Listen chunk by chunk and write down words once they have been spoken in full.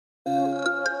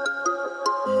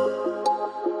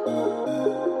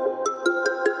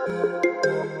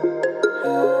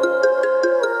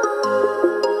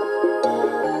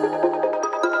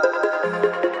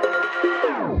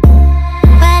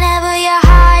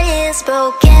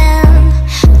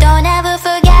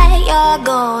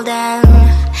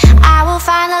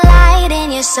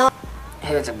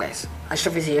guys,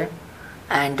 Ashraf is here,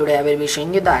 and today I will be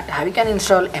showing you that how you can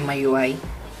install Miui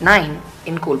 9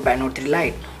 in Coolpad Note 3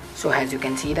 Lite. So as you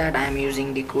can see that I am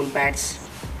using the Coolpad's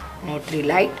Note 3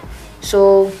 Lite.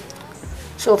 So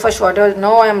first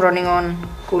now I am running on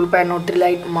Coolpad Note 3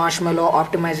 Lite Marshmallow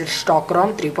Optimized Stock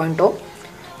ROM 3.0.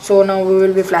 So now we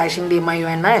will be flashing the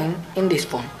Miui 9 in this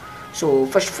phone. So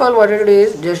first of all, what you do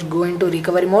is just go into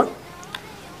recovery mode.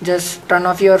 Just turn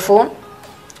off your phone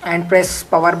and press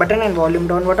power button and volume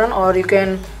down button, or you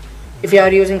can, if you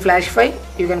are using flash file,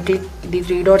 you can click the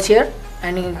three dots here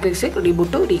and you can click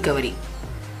reboot to recovery.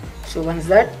 So once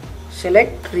that,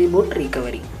 select reboot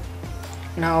recovery.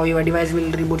 Now your device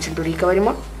will reboot into recovery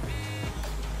mode.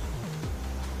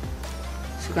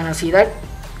 So you can see that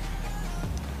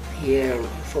here,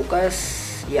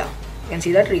 focus, yeah, you can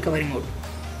see that recovery mode.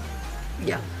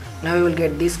 Yeah, now you will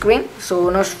get this screen.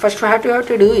 So now first what you have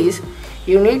to do is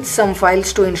you need some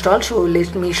files to install. So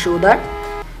let me show that.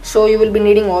 So you will be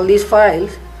needing all these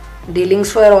files. The links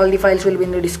for all the files will be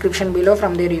in the description below.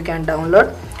 From there you can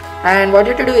download, and what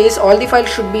you have to do is all the files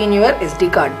should be in your SD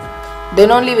card,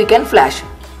 then only we can flash.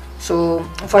 So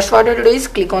first what you have to do is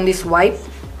click on this wipe.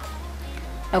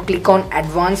 Now click on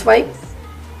advanced wipe.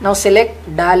 Now select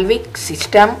Dalvik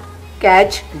system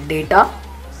cache data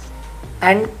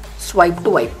and swipe to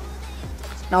wipe.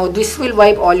 Now this will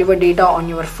wipe all your data on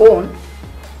your phone.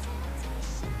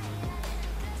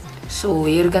 So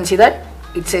here you can see that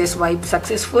it says wipe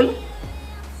successful.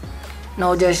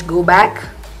 Now just go back.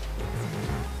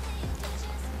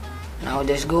 Now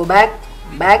just go back,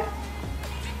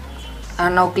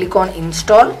 and now click on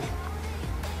install.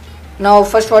 Now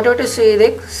first what you have to say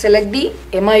is select the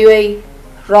Miui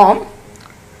ROM,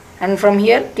 and from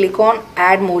here click on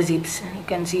add more zips. You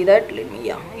can see that,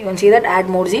 you can see that add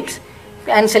more zips,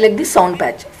 and select the sound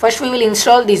patch. First we will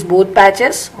install these both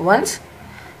patches once.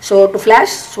 So to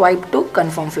flash, swipe to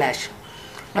confirm flash.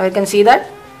 Now you can see that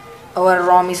our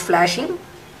ROM is flashing.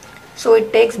 So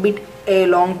it takes a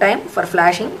long time for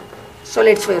flashing. So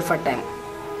let's wait for time.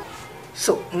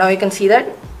 So now you can see that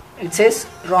it says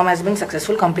ROM has been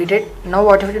successful completed. Now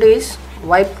what you have to do is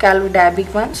wipe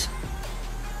Dalvik once,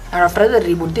 and after that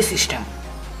reboot the system.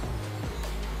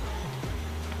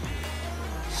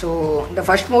 So the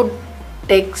first mode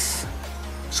takes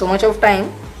so much of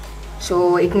time,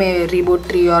 so it may reboot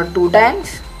 3 or 2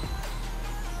 times.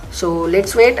 So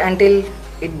let's wait until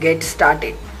it gets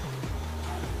started.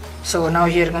 So now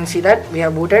here you can see that we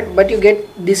have booted, but you get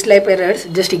this type errors.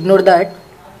 Just ignore that.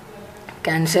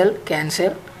 Cancel,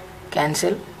 cancel,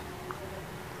 cancel.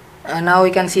 And now we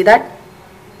can see that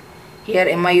here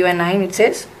Miui 9 it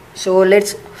says. So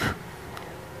let's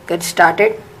get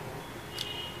started.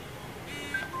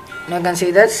 Now you can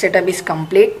see that setup is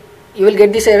complete. You will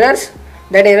get these errors.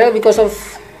 That error because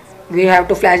of we have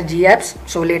to flash G apps.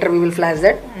 So later we will flash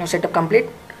that. Now setup complete.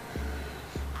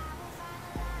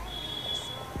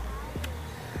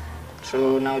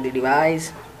 So now the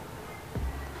device.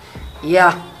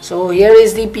 Yeah. So here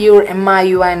is the pure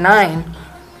Miui 9.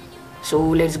 So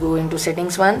let's go into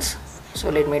settings once. So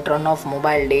let me turn off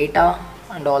mobile data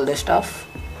and all the stuff.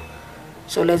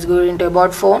 So let's go into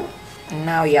about phone.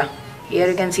 Now yeah, here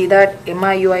you can see that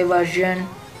Miui version.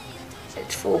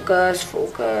 Let's focus,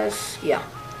 yeah,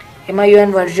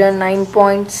 Miui version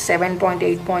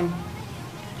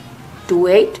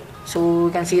 9.7.8.28. so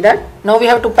you can see that. Now we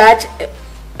have to patch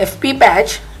FP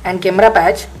patch and camera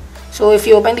patch. So if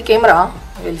you open the camera,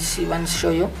 we'll see once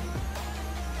show you,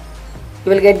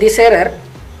 you will get this error.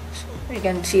 So you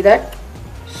can see that.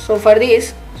 So for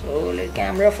this, so let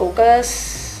camera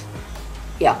focus,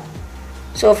 yeah.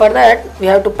 So for that we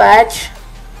have to patch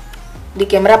the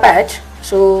camera patch.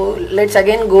 So let's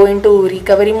again go into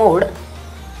recovery mode.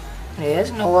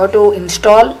 Yes, now how to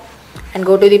install and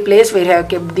go to the place where you have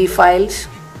kept the files.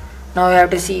 Now you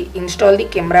have to see install the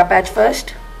camera patch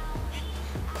first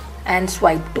and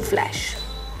swipe to flash.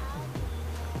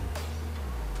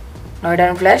 Now it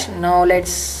done flash. Now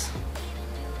let's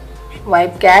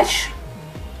wipe cache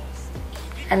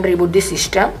and reboot the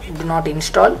system. Do not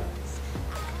install.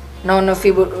 Now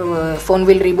phone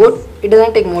will reboot. It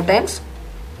doesn't take more times.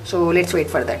 So let's wait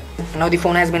for that. Now the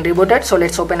phone has been rebooted. So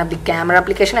let's open up the camera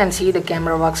application and see the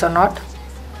camera works or not.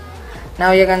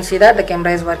 Now you can see that the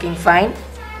camera is working fine.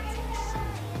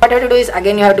 What you have to do is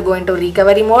again you have to go into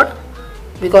recovery mode,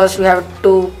 because we have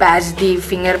to patch the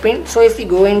fingerprint. So if we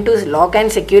go into lock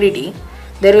and security,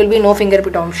 there will be no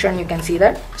fingerprint option. You can see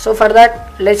that. So for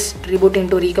that, let's reboot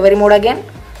into recovery mode again.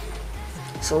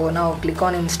 So now click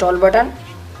on install button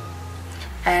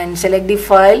and select the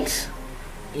files.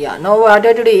 Yeah, now what you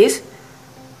have to do is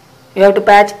you have to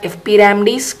patch FP RAM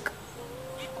disk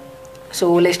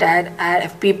So let's add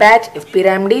FP patch, FP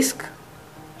RAM disk,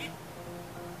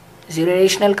 zero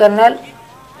additional kernel,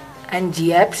 and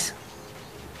GApps.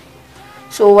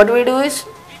 So what we do is,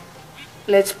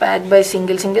 let's patch by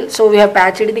single. So we have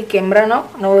patched the camera now.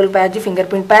 Now we'll patch the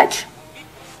fingerprint patch.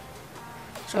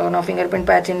 So now fingerprint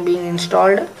patch is being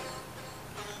installed.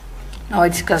 Now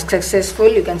it's successful,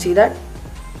 you can see that.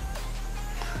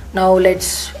 Now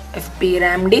let's FP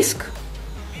RAM disk.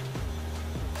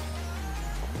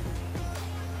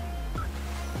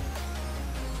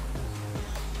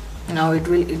 Now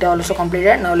it also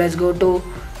completed. Now let's go to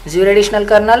zero additional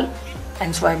kernel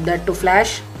and swipe that to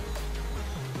flash.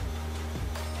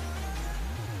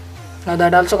 Now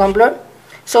that also completed.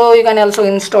 So you can also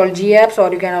install GApps,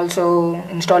 or you can also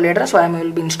install later. So I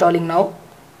will be installing now.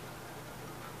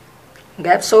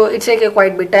 So it's take a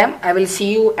quite bit time. I will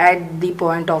see you at the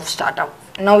point of startup.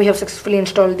 Now we have successfully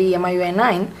installed the MIUI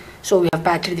 9. So we have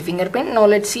patched the fingerprint. Now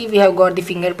let's see if we have got the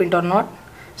fingerprint or not.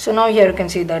 So now here you can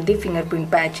see that the fingerprint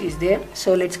patch is there.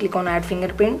 So let's click on add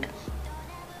fingerprint.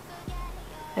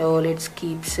 So let's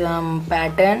keep some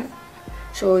pattern.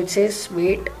 So it says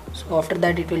wait. So after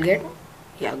that it will get,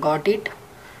 yeah, got it.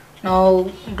 Now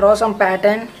draw some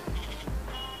pattern,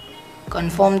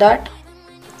 confirm that.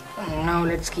 Now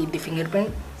let's keep the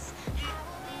fingerprint.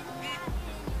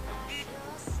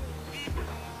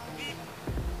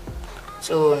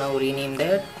 So now rename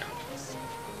that.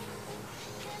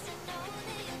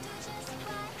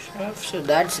 So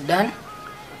that's done.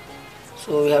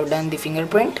 So we have done the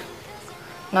fingerprint.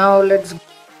 Now let's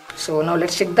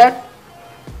check that.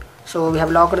 So we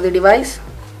have locked the device,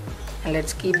 and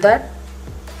let's keep that,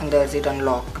 and there's it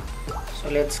unlock. So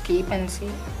let's keep and see.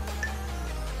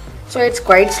 So it's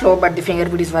quite slow, but the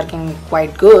fingerprint is working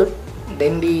quite good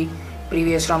than the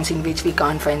previous ROMs in which we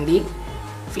can't find the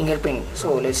fingerprint.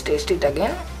 So let's test it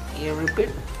again. Here repeat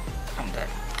and that.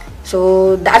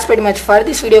 So that's pretty much for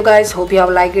this video, guys. Hope you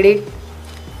have liked it.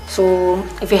 So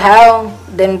if you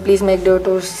have, then please make sure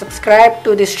to subscribe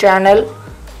to this channel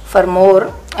for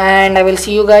more, and I will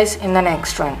see you guys in the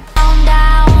next one.